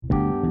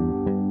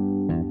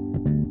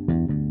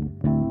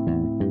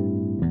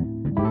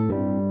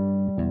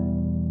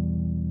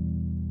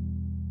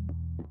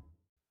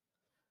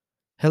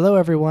Hello,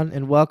 everyone,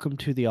 and welcome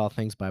to the All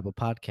Things Bible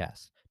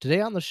podcast. Today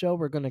on the show,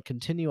 we're going to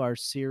continue our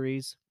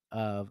series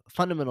of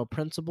fundamental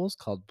principles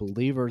called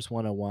Believers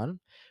 101,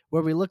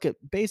 where we look at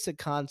basic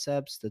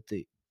concepts that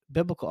the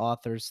biblical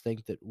authors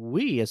think that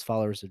we, as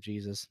followers of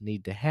Jesus,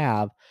 need to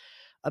have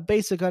a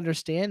basic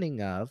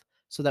understanding of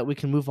so that we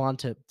can move on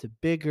to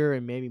bigger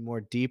and maybe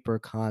more deeper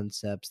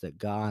concepts that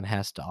God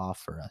has to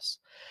offer us.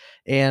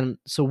 And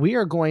so we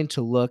are going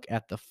to look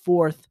at the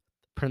fourth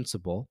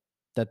principle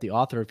that the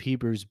author of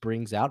Hebrews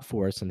brings out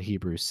for us in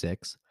Hebrews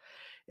 6.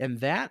 And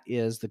that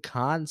is the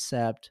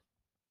concept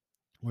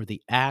or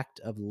the act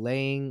of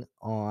laying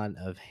on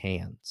of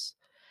hands.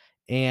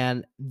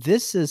 And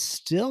this is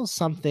still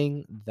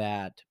something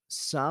that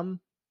some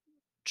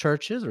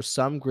churches or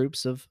some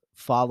groups of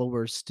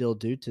followers still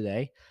do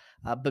today.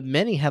 But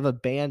many have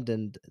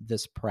abandoned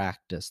this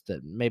practice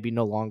that maybe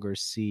no longer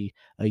see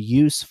a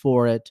use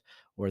for it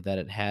or that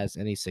it has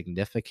any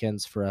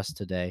significance for us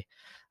today.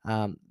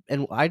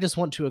 And I just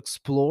want to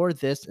explore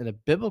this in a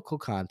biblical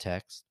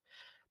context,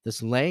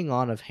 this laying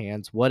on of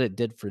hands, what it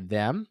did for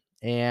them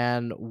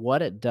and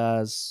what it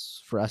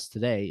does for us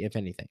today, if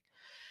anything.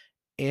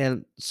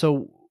 And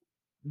so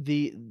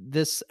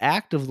this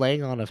act of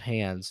laying on of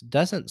hands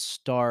doesn't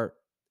start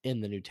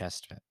in the New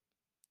Testament.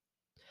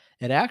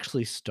 It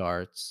actually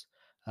starts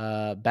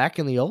back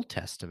in the Old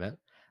Testament,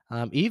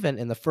 even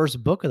in the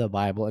first book of the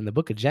Bible, in the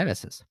book of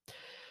Genesis.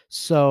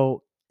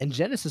 So in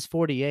Genesis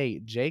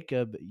 48,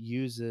 Jacob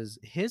uses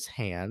his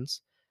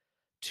hands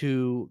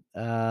to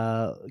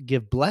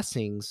give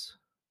blessings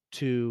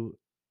to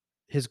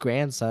his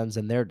grandsons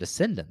and their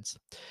descendants.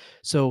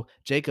 So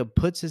Jacob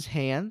puts his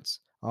hands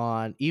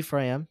on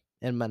Ephraim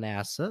and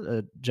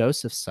Manasseh,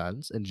 Joseph's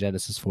sons, in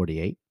Genesis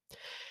 48,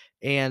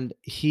 and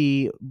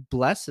he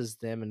blesses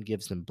them and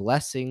gives them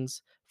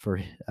blessings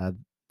for uh,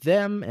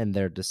 them and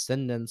their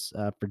descendants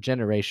for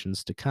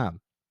generations to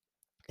come.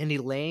 And he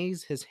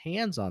lays his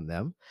hands on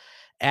them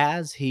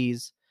as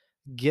he's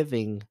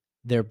giving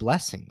their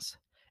blessings.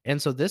 And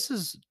so this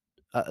is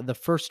the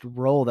first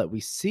role that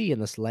we see in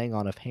this laying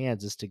on of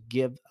hands is to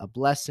give a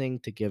blessing,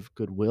 to give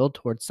goodwill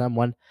towards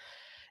someone.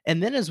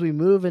 And then as we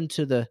move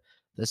into the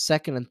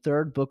second and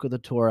third book of the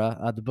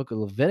Torah, the book of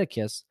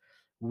Leviticus,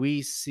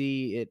 we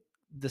see it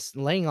this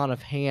laying on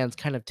of hands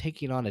kind of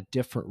taking on a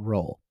different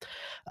role.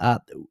 Uh,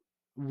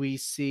 we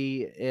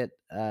see it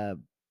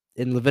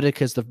in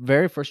Leviticus, the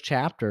very first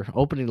chapter,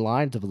 opening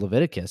lines of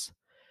Leviticus.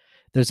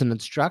 There's an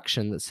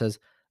instruction that says,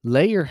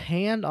 "Lay your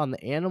hand on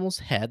the animal's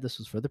head." This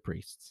was for the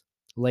priests.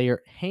 "Lay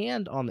your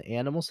hand on the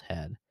animal's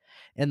head,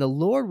 and the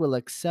Lord will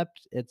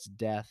accept its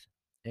death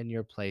in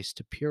your place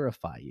to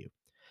purify you."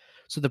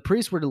 So the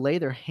priests were to lay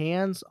their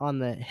hands on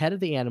the head of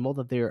the animal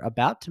that they're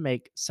about to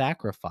make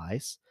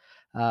sacrifice,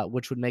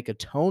 which would make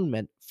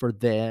atonement for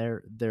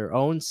their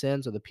own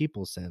sins or the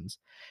people's sins.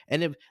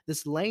 And if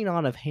this laying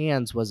on of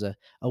hands was a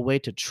way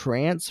to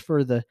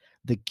transfer the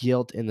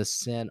guilt and the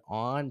sin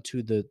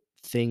onto the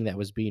thing that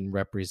was being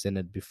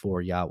represented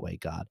before Yahweh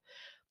God.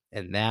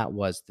 And that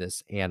was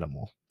this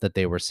animal that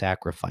they were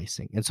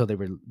sacrificing. And so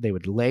they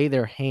would lay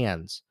their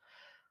hands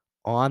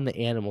on the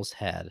animal's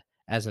head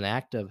as an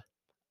act of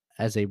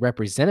as a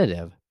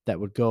representative that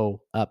would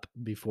go up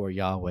before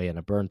Yahweh in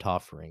a burnt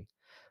offering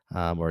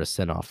or a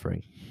sin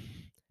offering.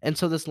 And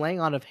so this laying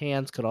on of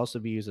hands could also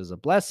be used as a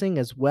blessing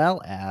as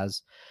well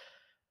as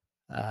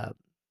uh,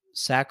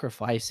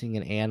 sacrificing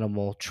an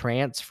animal,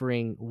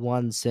 transferring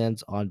one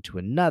sins onto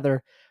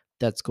another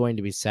that's going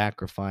to be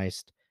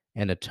sacrificed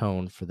and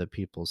atone for the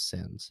people's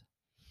sins.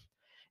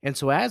 And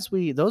so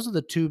those are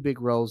the two big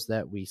roles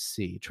that we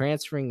see: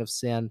 transferring of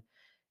sin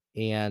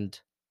and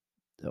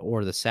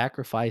or the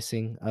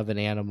sacrificing of an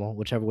animal,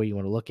 whichever way you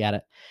want to look at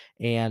it,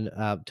 and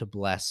to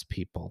bless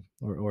people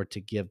or to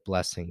give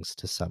blessings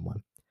to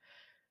someone.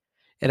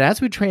 And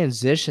as we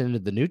transition into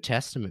the New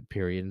Testament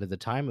period, into the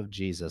time of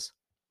Jesus,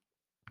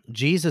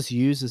 Jesus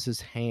uses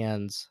his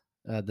hands,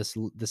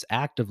 this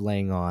act of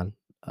laying on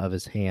of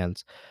his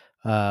hands,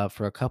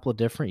 for a couple of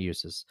different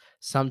uses.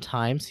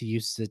 Sometimes he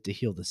uses it to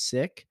heal the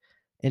sick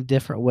in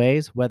different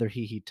ways, whether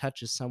he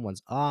touches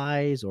someone's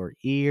eyes or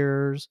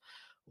ears,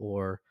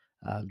 or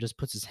just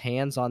puts his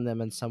hands on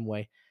them in some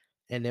way,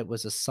 and it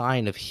was a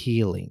sign of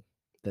healing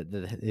that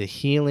the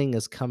healing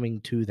is coming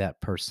to that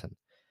person.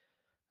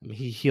 I mean,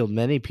 he healed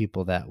many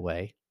people that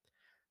way.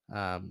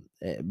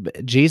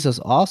 But Jesus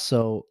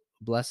also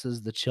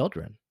blesses the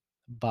children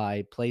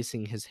by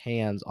placing his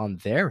hands on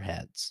their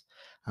heads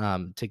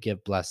to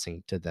give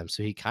blessing to them.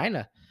 So he kind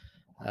of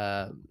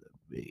uh,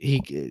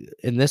 he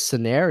in this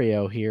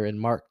scenario here in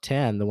Mark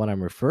 10, the one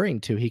I'm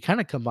referring to, he kind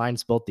of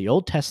combines both the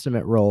Old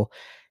Testament role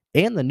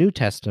and the New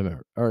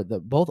Testament, or the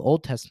both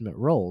Old Testament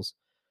roles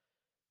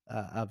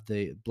of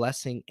the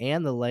blessing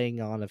and the laying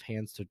on of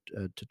hands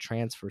to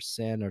transfer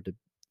sin or to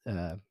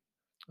uh,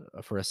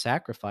 for a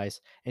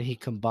sacrifice, and he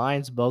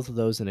combines both of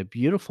those in a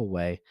beautiful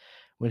way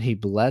when he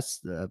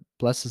blesses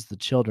the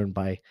children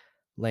by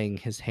laying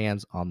his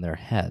hands on their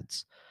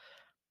heads.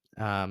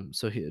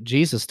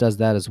 Jesus does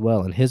that as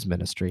well in his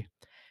ministry.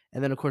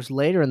 And then, of course,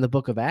 later in the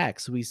book of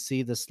Acts, we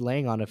see this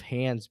laying on of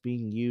hands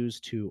being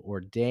used to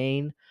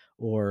ordain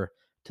or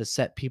to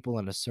set people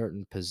in a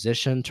certain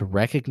position, to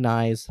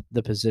recognize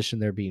the position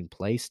they're being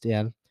placed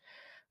in,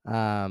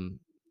 um,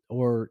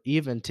 or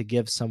even to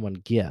give someone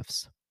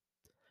gifts.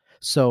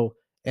 So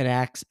in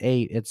Acts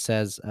 8, it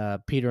says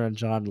Peter and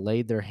John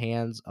laid their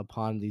hands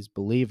upon these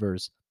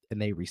believers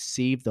and they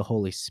received the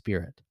Holy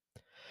Spirit.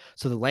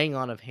 So the laying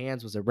on of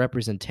hands was a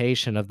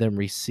representation of them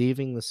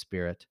receiving the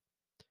Spirit.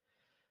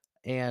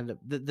 And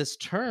this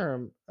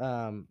term,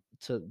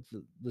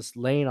 this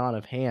laying on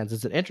of hands,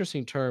 is an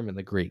interesting term in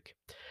the Greek.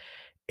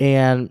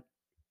 And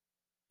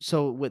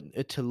so,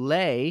 to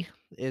lay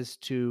is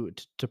to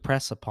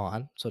press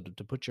upon, so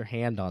to put your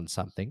hand on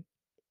something,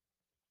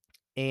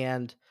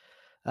 and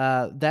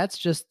that's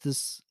just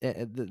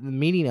the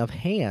meaning of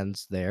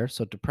hands there.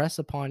 So to press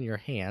upon your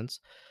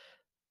hands.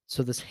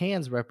 So this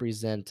hands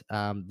represent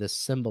this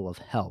symbol of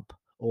help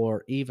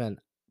or even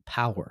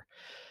power.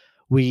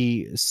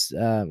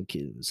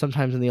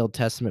 Sometimes in the Old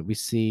Testament we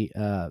see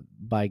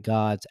by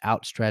God's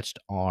outstretched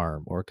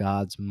arm or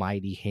God's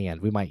mighty hand.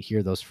 We might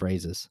hear those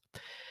phrases,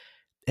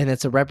 and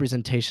it's a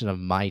representation of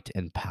might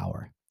and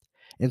power.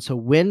 And so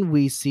when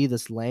we see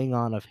this laying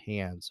on of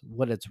hands,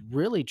 what it's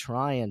really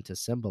trying to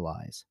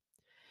symbolize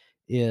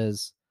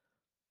is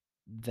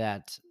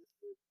that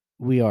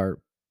we are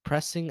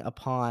pressing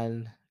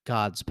upon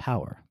God's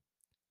power.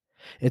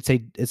 It's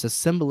a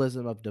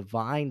symbolism of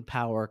divine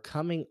power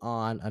coming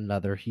on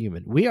another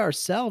human. We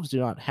ourselves do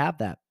not have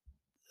that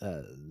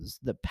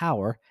the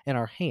power in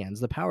our hands.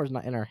 The power is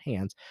not in our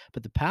hands,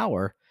 but the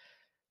power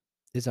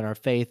is in our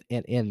faith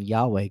and in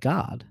Yahweh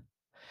God.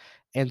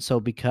 And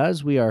so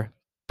because we are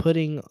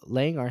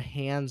laying our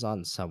hands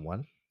on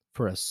someone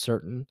for a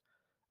certain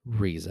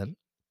reason,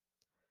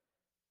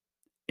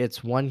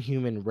 it's one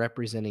human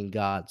representing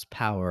God's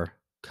power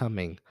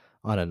coming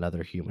on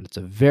another human. It's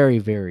a very,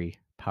 very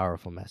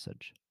powerful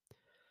message.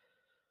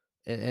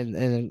 And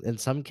in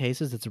some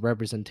cases, it's a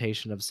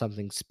representation of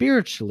something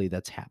spiritually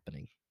that's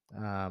happening,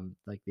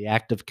 like the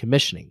act of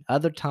commissioning.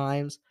 Other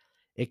times,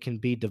 it can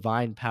be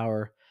divine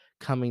power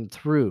coming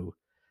through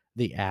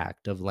the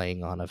act of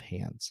laying on of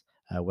hands,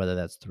 whether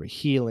that's through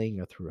healing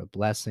or through a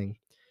blessing.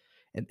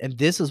 And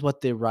this is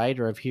what the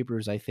writer of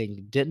Hebrews, I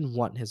think, didn't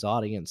want his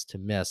audience to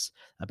miss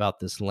about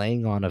this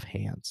laying on of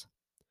hands.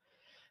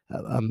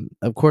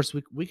 Of course,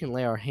 we can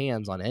lay our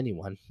hands on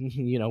anyone.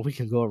 We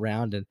can go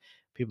around and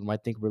people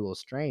might think we're a little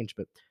strange,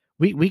 but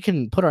we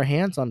can put our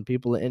hands on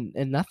people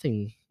and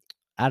nothing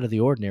out of the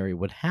ordinary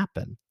would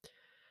happen.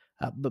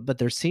 But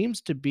there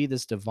seems to be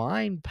this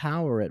divine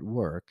power at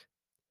work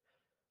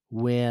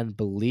when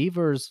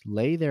believers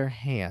lay their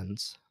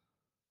hands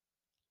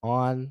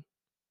on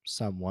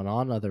someone,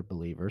 on other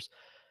believers,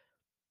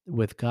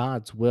 with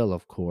God's will,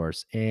 of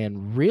course,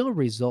 and real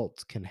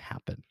results can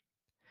happen.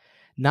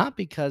 Not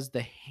because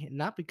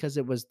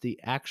it was the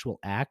actual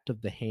act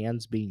of the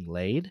hands being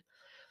laid,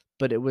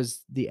 but it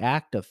was the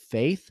act of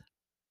faith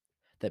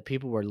that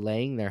people were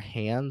laying their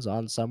hands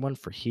on someone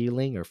for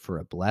healing or for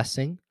a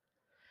blessing.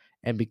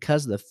 And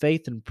because of the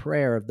faith and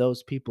prayer of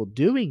those people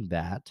doing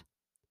that,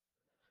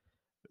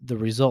 the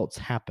results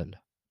happened.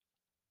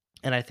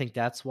 And I think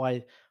that's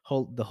why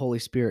the Holy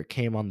Spirit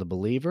came on the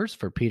believers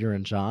for Peter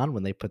and John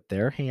when they put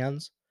their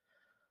hands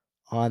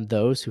on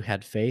those who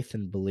had faith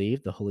and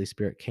believed. The Holy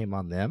Spirit came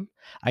on them.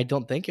 I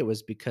don't think it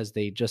was because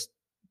they just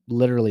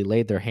literally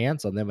laid their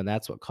hands on them and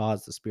that's what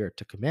caused the Spirit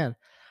to come in.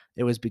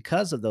 It was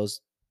because of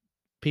those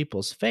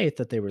people's faith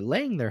that they were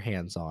laying their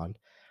hands on.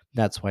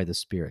 That's why the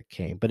Spirit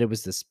came. But it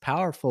was this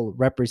powerful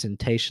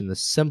representation,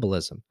 this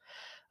symbolism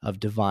of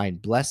divine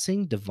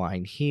blessing,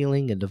 divine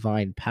healing, and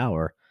divine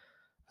power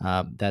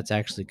that's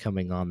actually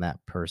coming on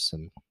that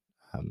person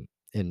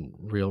in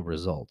real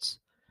results.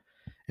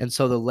 And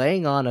so the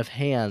laying on of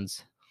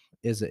hands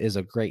is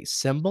a great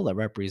symbol that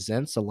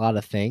represents a lot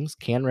of things,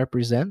 can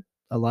represent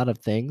a lot of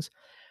things,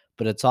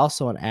 but it's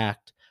also an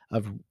act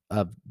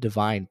of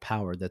divine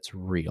power that's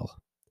real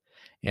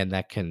and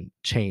that can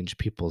change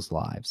people's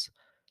lives.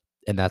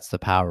 And that's the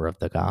power of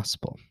the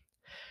gospel.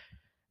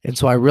 And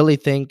so I really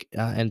think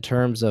in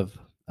terms of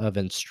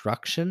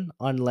instruction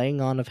on laying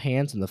on of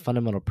hands and the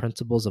fundamental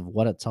principles of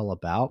what it's all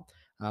about,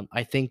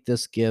 I think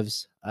this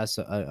gives us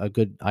a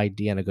good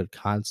idea and a good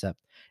concept.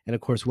 And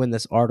of course, when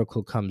this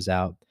article comes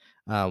out,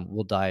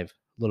 we'll dive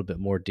a little bit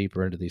more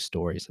deeper into these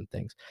stories and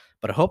things.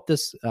 But I hope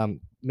this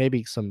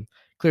maybe some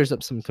clears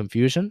up some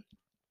confusion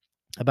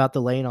about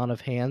the laying on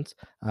of hands,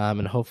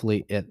 and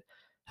hopefully it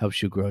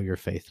helps you grow your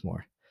faith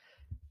more.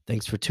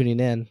 Thanks for tuning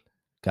in.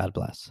 God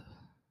bless.